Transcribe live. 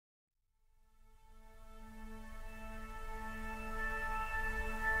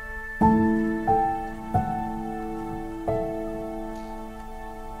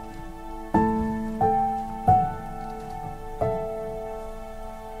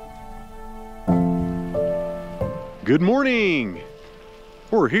Good morning!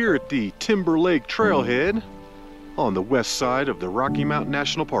 We're here at the Timber Lake Trailhead on the west side of the Rocky Mountain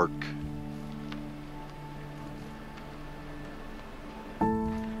National Park.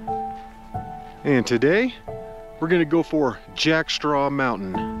 And today, we're gonna go for Jackstraw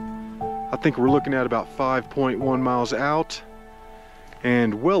Mountain. I think we're looking at about 5.1 miles out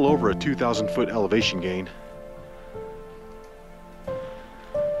and well over a 2,000 foot elevation gain.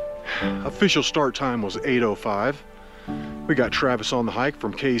 Official start time was 8:05. We got Travis on the hike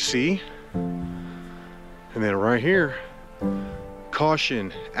from KC. And then right here,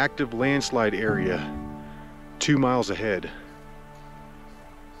 caution, active landslide area, 2 miles ahead.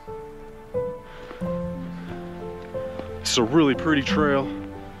 It's a really pretty trail,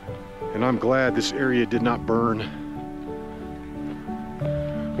 and I'm glad this area did not burn.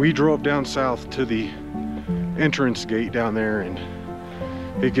 We drove down south to the entrance gate down there, and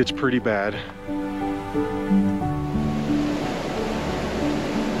it gets pretty bad.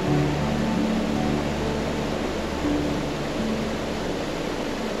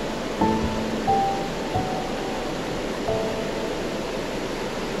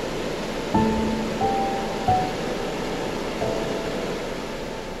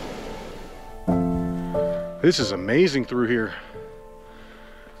 This is amazing through here.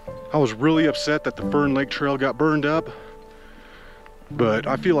 I was really upset that the Fern Lake Trail got burned up, but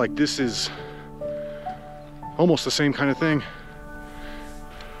I feel like this is almost the same kind of thing.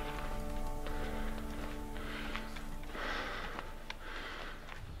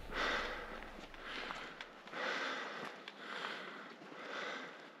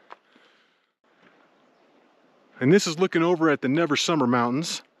 And this is looking over at the Never Summer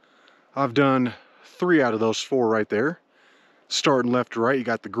Mountains. I've done 3 out of those 4 right there. Starting left to right, you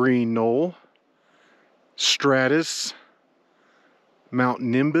got the Green Knoll, Stratus, Mount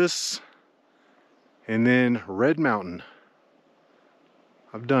Nimbus, and then Red Mountain.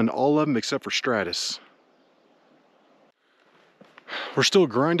 I've done all of them except for Stratus. We're still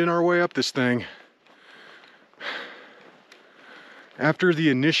grinding our way up this thing. After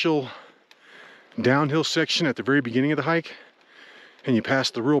the initial downhill section at the very beginning of the hike, and you pass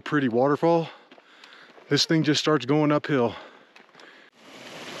the real pretty waterfall, this thing just starts going uphill.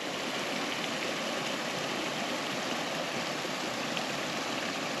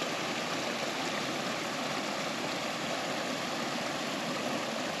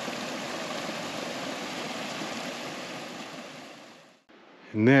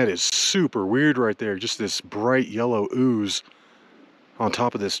 And that is super weird right there, just this bright yellow ooze on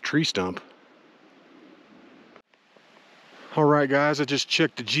top of this tree stump. All right, guys, I just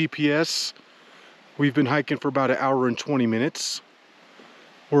checked the GPS. We've been hiking for about 1 hour and 20 minutes.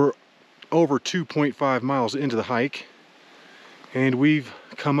 We're over 2.5 miles into the hike, and we've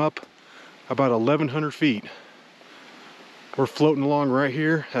come up about 1,100 feet. We're floating along right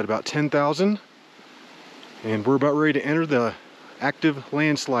here at about 10,000, and we're about ready to enter the active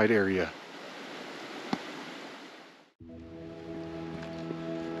landslide area.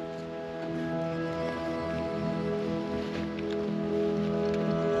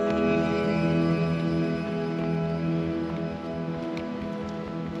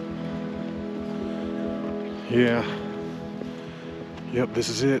 Yeah, yep, this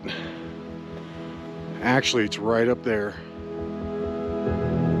is it. Actually, it's right up there.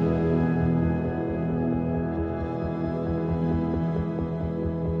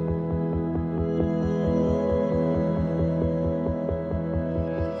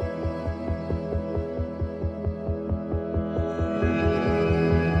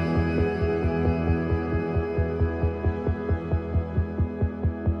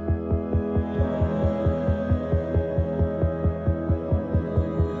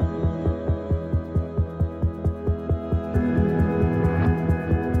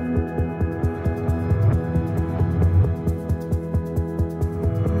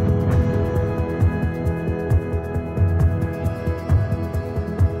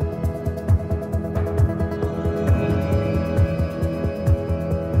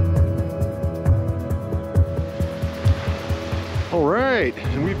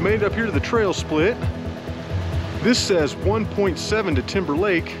 And we've made it up here to the trail split. This says 1.7 to Timber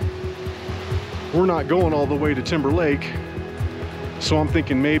Lake. We're not going all the way to Timber Lake, so I'm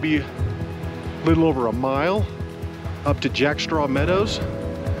thinking maybe a little over a mile up to Jackstraw Meadows,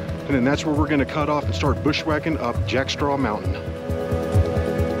 and then that's where we're going to cut off and start bushwhacking up Jackstraw Mountain.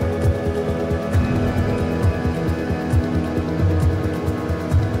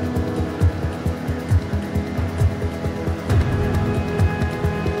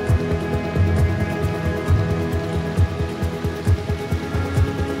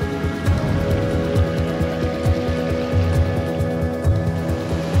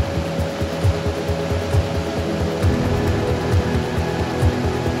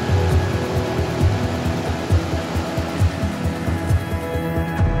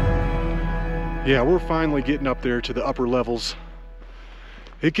 Yeah, we're finally getting up there to the upper levels.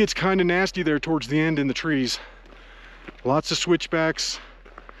 It gets kind of nasty there towards the end in the trees. Lots of switchbacks.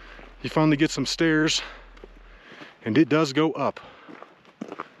 You finally get some stairs, and it does go up.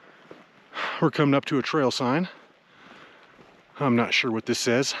 We're coming up to a trail sign. I'm not sure what this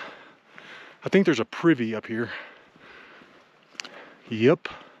says. I think there's a privy up here. Yep.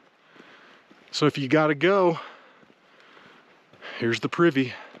 So if you gotta go, here's the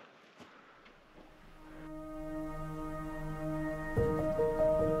privy.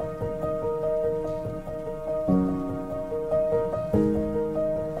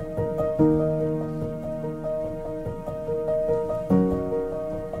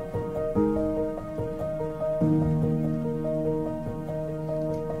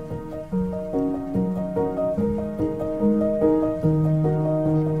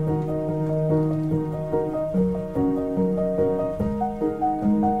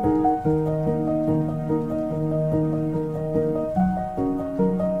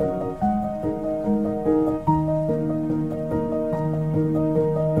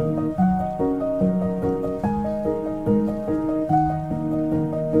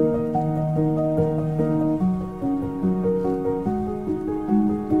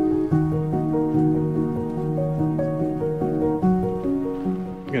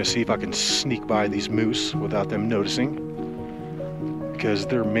 See if I can sneak by these moose without them noticing, because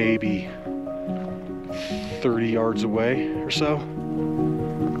they're maybe 30 yards away or so.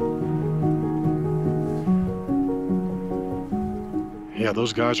 Yeah,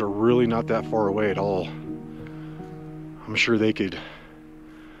 those guys are really not that far away at all. I'm sure they could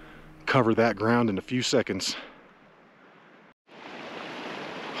cover that ground in a few seconds.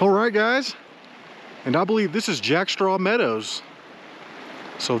 All right, guys, and I believe this is Jackstraw Meadows.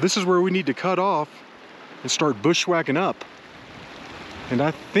 So this is where we need to cut off and start bushwhacking up. And I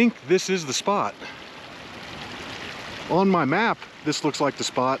think this is the spot. On my map, this looks like the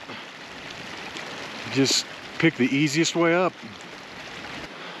spot. Just pick the easiest way up.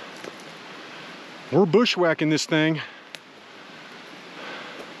 We're bushwhacking this thing.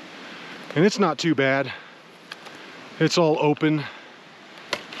 And it's not too bad. It's all open.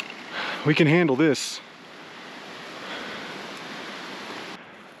 We can handle this.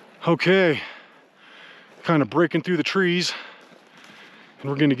 Okay, kind of breaking through the trees, and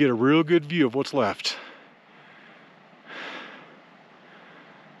we're going to get a real good view of what's left.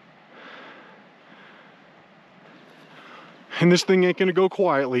 And this thing ain't going to go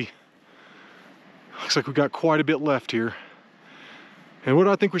quietly. Looks like we got quite a bit left here. And what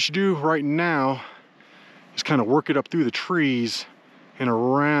I think we should do right now is kind of work it up through the trees and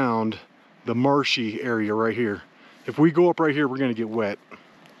around the marshy area right here. If we go up right here, we're going to get wet.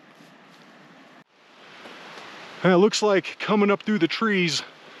 And it looks like coming up through the trees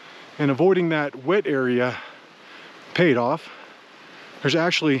and avoiding that wet area paid off. There's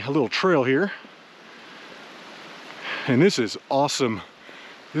actually a little trail here. And this is awesome.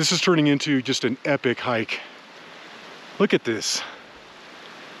 This is turning into just an epic hike. Look at this.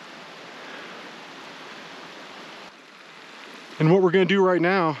 And what we're gonna do right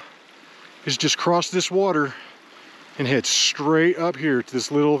now is just cross this water and head straight up here to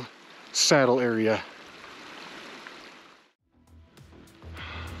this little saddle area.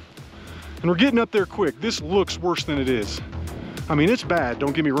 And we're getting up there quick. This looks worse than it is. I mean, it's bad,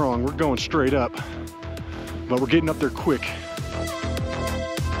 don't get me wrong. We're going straight up, but we're getting up there quick.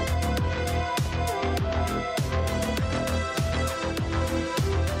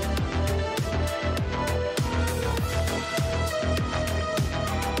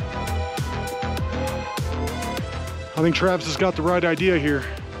 I think Travis has got the right idea here.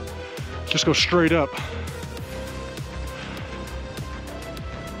 Just go straight up.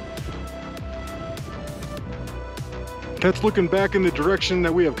 That's looking back in the direction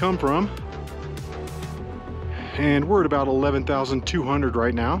that we have come from. And we're at about 11,200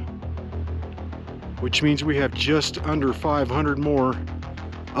 right now, which means we have just under 500 more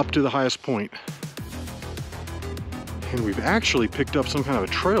up to the highest point. And we've actually picked up some kind of a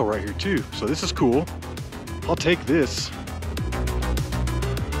trail right here too, so this is cool. I'll take this.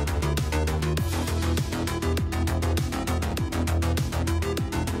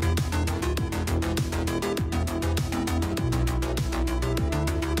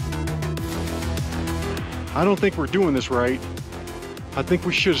 I don't think we're doing this right. I think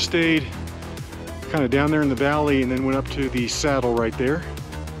we should have stayed kind of down there in the valley and then went up to the saddle right there.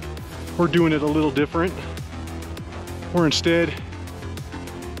 We're doing it a little different. We're instead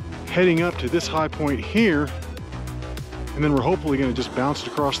heading up to this high point here, and then we're hopefully going to just bounce it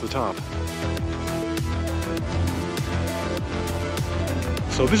across the top.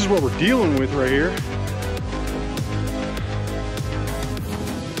 So this is what we're dealing with right here.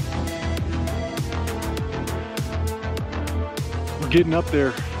 We're getting up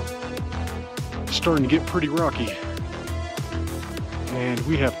there. It's starting to get pretty rocky. And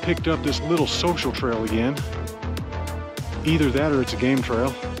we have picked up this little social trail again. Either that or it's a game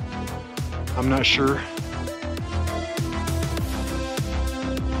trail. I'm not sure.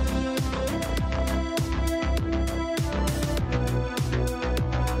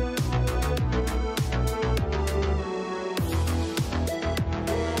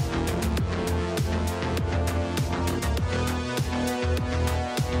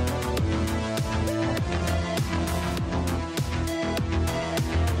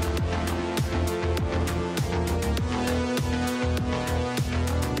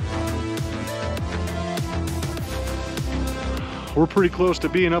 We're pretty close to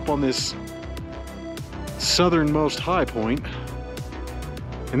being up on this southernmost high point.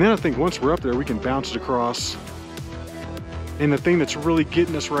 And then I think once we're up there, we can bounce it across. And the thing that's really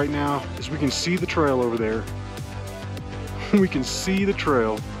getting us right now is we can see the trail over there. We can see the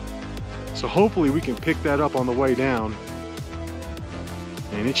trail. So hopefully we can pick that up on the way down.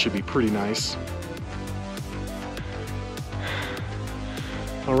 And it should be pretty nice.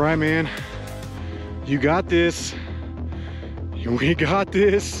 All right, man. You got this. We got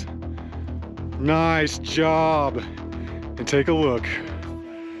this. Nice job. And take a look.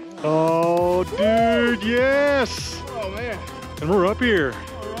 Oh, dude, yes. Oh, man. And we're up here.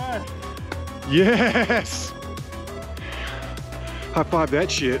 All right. Yes. High five that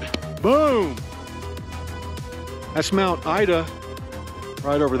shit. Boom. That's Mount Ida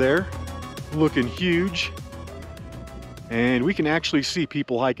right over there, looking huge. And we can actually see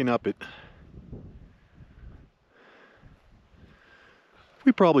people hiking up it.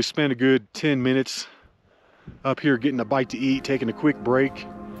 We probably spent a good 10 minutes up here getting a bite to eat, taking a quick break,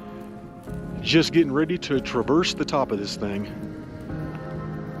 just getting ready to traverse the top of this thing.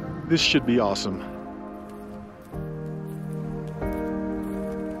 This should be awesome.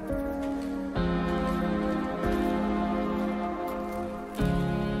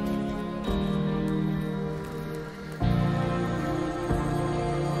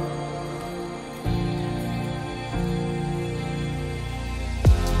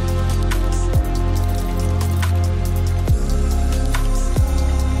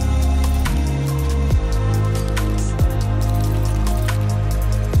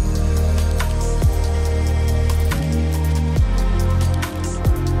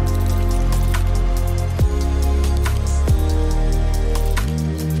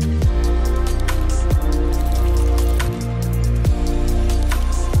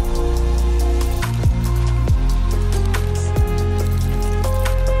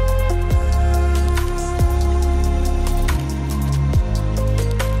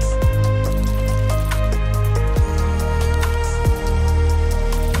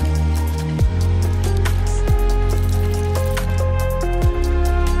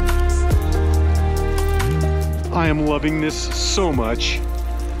 I am loving this so much.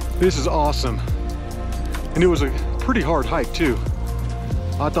 This is awesome. And it was a pretty hard hike too.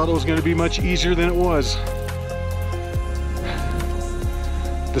 I thought it was going to be much easier than it was.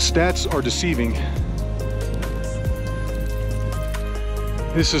 The stats are deceiving.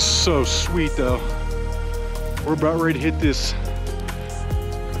 This is so sweet though. We're about ready to hit this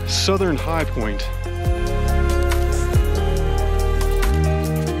southern high point.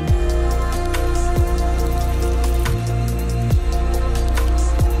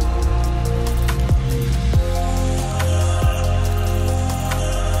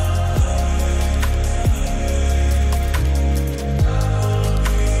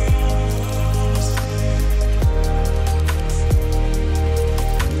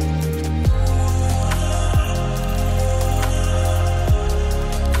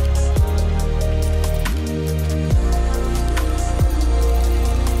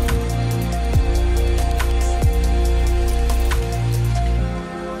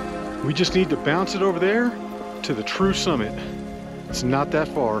 We just need to bounce it over there to the true summit. It's not that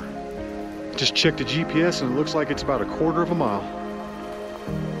far. Just checked the GPS and it looks like it's about a quarter of a mile.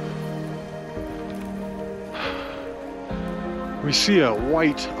 We see a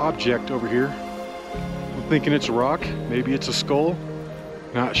white object over here. I'm thinking it's a rock. Maybe it's a skull.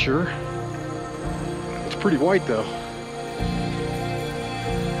 Not sure. It's pretty white though.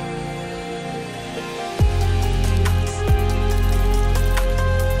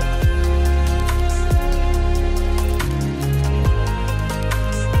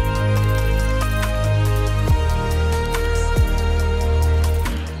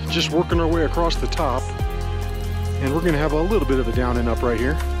 Just working our way across the top. And we're gonna have a little bit of a down and up right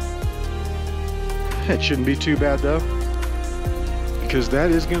here. It shouldn't be too bad though, because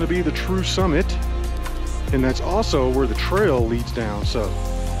that is gonna be the true summit. And that's also where the trail leads down. So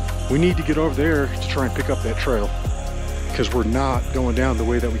we need to get over there to try and pick up that trail, because we're not going down the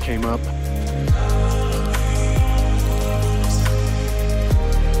way that we came up.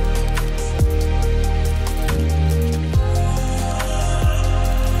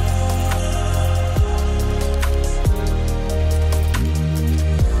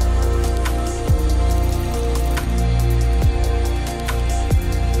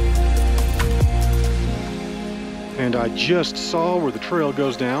 And I just saw where the trail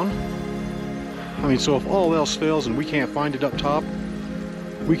goes down. I mean, so if all else fails and we can't find it up top,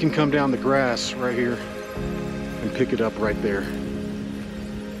 we can come down the grass right here and pick it up right there.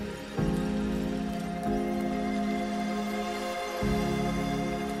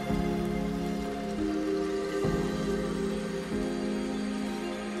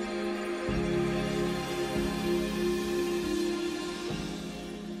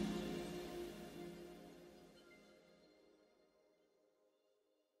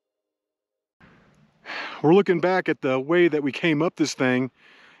 We're looking back at the way that we came up this thing,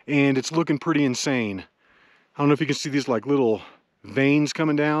 and it's looking pretty insane. I don't know if you can see these like little veins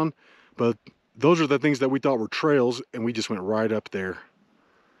coming down, but those are the things that we thought were trails, and we just went right up there.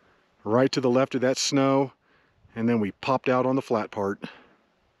 Right to the left of that snow, and then we popped out on the flat part.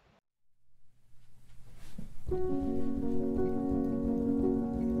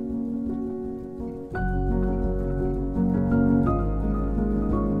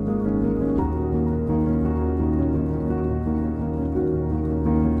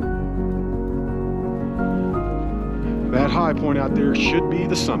 That high point out there should be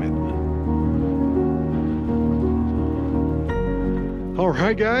the summit. All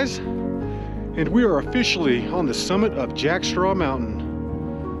right, guys, and we are officially on the summit of Jackstraw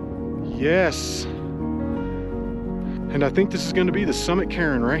Mountain. Yes. And I think this is going to be the summit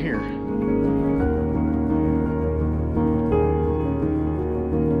cairn right here.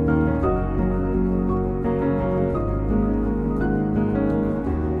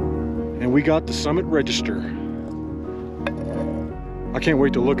 And we got the summit register. I can't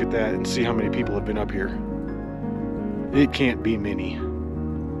wait to look at that and see how many people have been up here. It can't be many.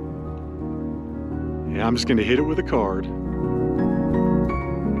 Yeah, I'm just gonna hit it with a card.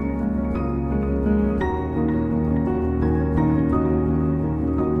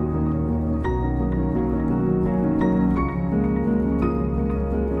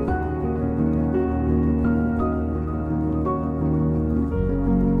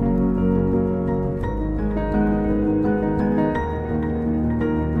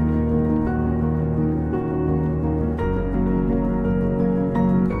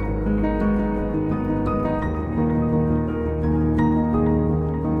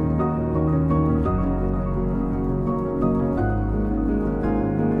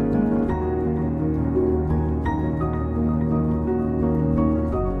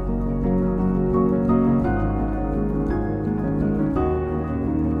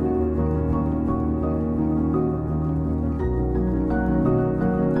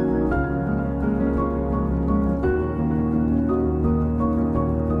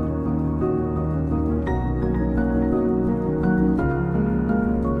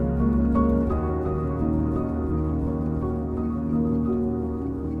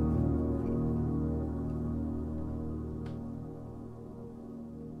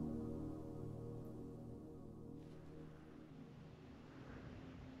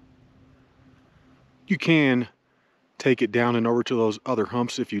 You can take it down and over to those other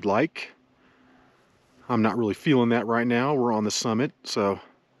humps if you'd like. I'm not really feeling that right now. We're on the summit, so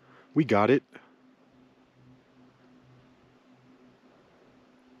we got it.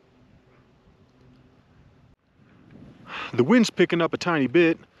 The wind's picking up a tiny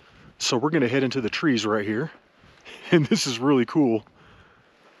bit, so we're gonna head into the trees right here. And this is really cool.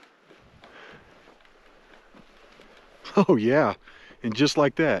 Oh yeah, and just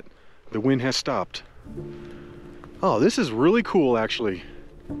like that, the wind has stopped. Oh, this is really cool actually.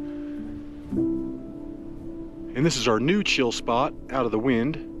 And this is our new chill spot out of the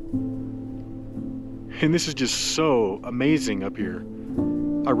wind. And this is just so amazing up here.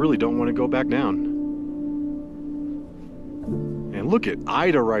 I really don't want to go back down. And look at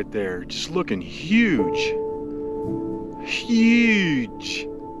Ida right there, just looking huge. Huge.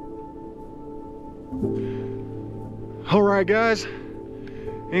 All right, guys.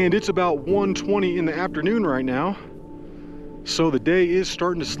 And it's about 1:20 in the afternoon right now. So the day is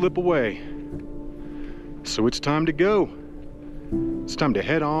starting to slip away. So it's time to go. It's time to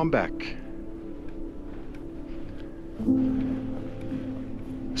head on back.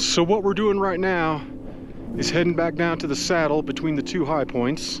 So what we're doing right now is heading back down to the saddle between the two high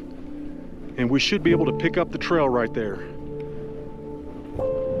points, and we should be able to pick up the trail right there.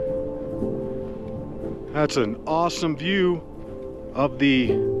 That's an awesome view of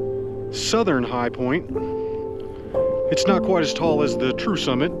the southern high point. It's not quite as tall as the true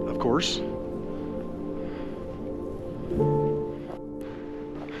summit, of course.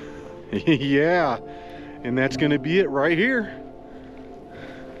 Yeah, and that's gonna be it right here.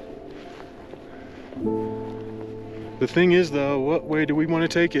 The thing is though, what way do we want to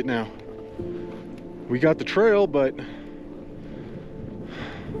take it now? We got the trail, but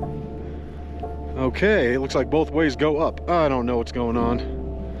okay, it looks like both ways go up. I don't know what's going on.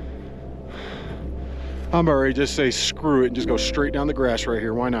 I'm already just say screw it and just go straight down the grass right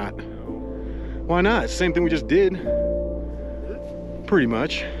here. Why not? Why not? Same thing we just did. Pretty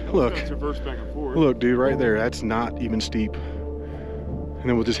much. Look. Traverse back and forth. Look, dude, right there. That's not even steep. And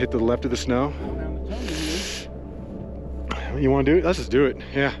then we'll just hit the left of the snow. You want to do it? Let's just do it.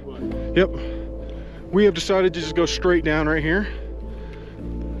 Yeah. Yep. We have decided to just go straight down right here.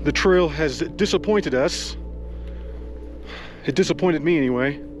 The trail has disappointed us. It disappointed me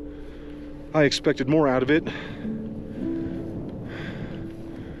anyway. I expected more out of it.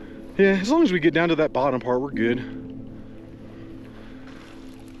 Yeah, as long as we get down to that bottom part, we're good.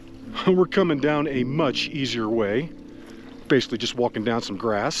 We're coming down a much easier way. Basically just walking down some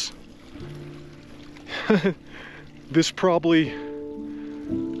grass. This probably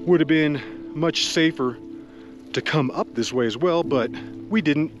would have been much safer to come up this way as well, but we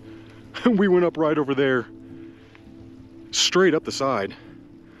didn't. We went up right over there, straight up the side.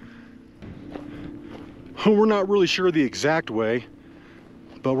 We're not really sure the exact way,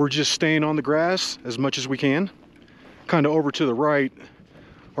 but we're just staying on the grass as much as we can. Kind of over to the right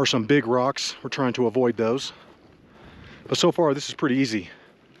are some big rocks. We're trying to avoid those. But so far, this is pretty easy.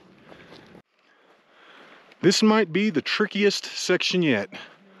 This might be the trickiest section yet.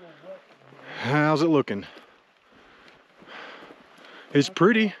 How's it looking? It's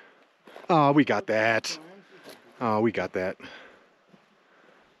pretty. Oh, we got that. Oh, we got that.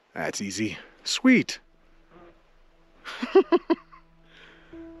 That's easy. Sweet.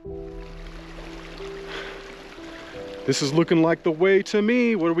 This is looking like the way to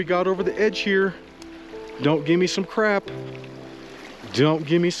me. What do we got over the edge here? Don't give me some crap. Don't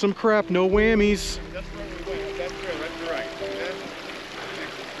give me some crap. No whammies. That's where we went. That's good. That's right.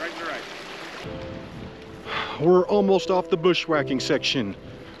 Right to right. We're almost off the bushwhacking section.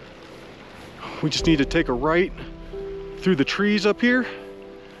 We just need to take a right through the trees up here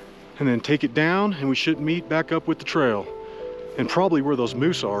and then take it down, and we should meet back up with the trail and probably where those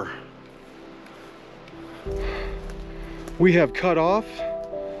moose are. We have cut off.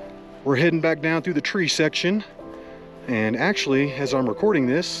 We're heading back down through the tree section, and actually, as I'm recording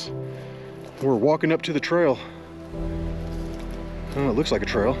this, we're walking up to the trail. Oh, it looks like a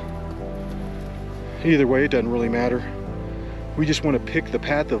trail. Either way, it doesn't really matter. We just want to pick the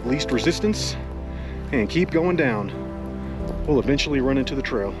path of least resistance and keep going down. We'll eventually run into the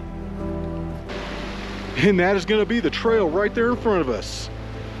trail. And that is going to be the trail right there in front of us.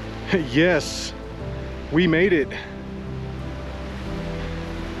 Yes, we made it.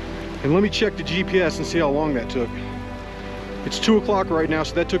 And let me check the GPS and see how long that took. It's 2 o'clock right now,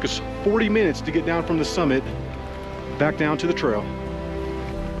 so that took us 40 minutes to get down from the summit back down to the trail.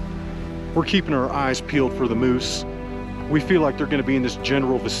 We're keeping our eyes peeled for the moose. We feel like they're going to be in this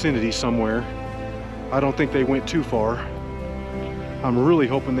general vicinity somewhere. I don't think they went too far. I'm really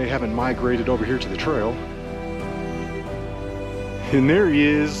hoping they haven't migrated over here to the trail. And there he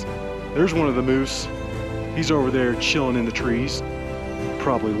is. There's one of the moose. He's over there chilling in the trees,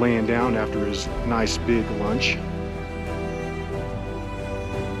 probably laying down after his nice big lunch.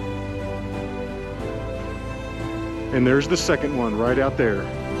 And there's the second one right out there.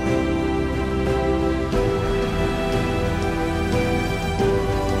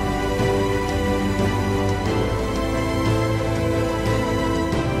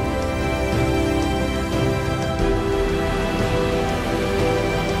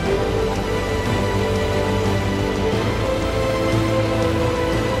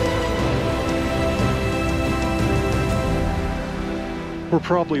 We're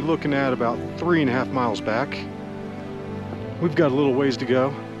probably looking at about 3.5 miles back. We've got a little ways to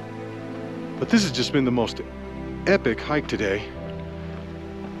go, but this has just been the most epic hike today.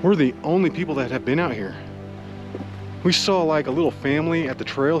 We're the only people that have been out here. We saw like a little family at the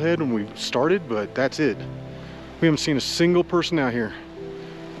trailhead when we started, but that's it. We haven't seen a single person out here.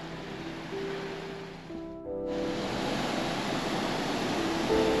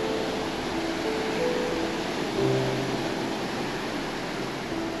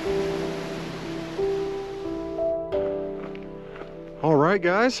 right,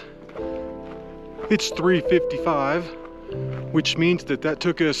 guys, it's 3:55, which means that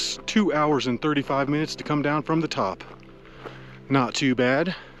took us 2 hours and 35 minutes to come down from the top. Not too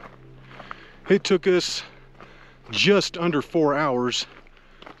bad. It took us just under 4 hours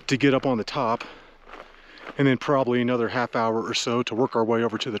to get up on the top, and then probably another half hour or so to work our way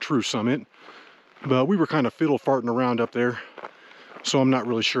over to the true summit. But we were kind of fiddle farting around up there, so I'm not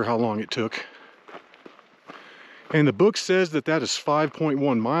really sure how long it took. And the book says that is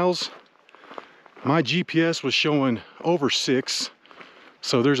 5.1 miles. My GPS was showing over 6,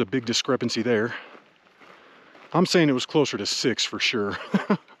 so there's a big discrepancy there. I'm saying it was closer to 6 for sure.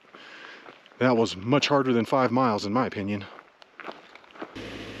 That was much harder than 5 miles in my opinion.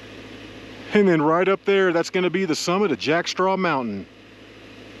 And then right up there, that's going to be the summit of Jackstraw Mountain.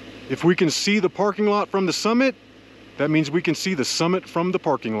 If we can see the parking lot from the summit, that means we can see the summit from the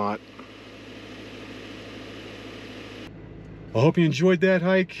parking lot. I hope you enjoyed that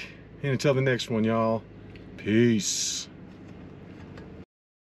hike, and until the next one, y'all, peace.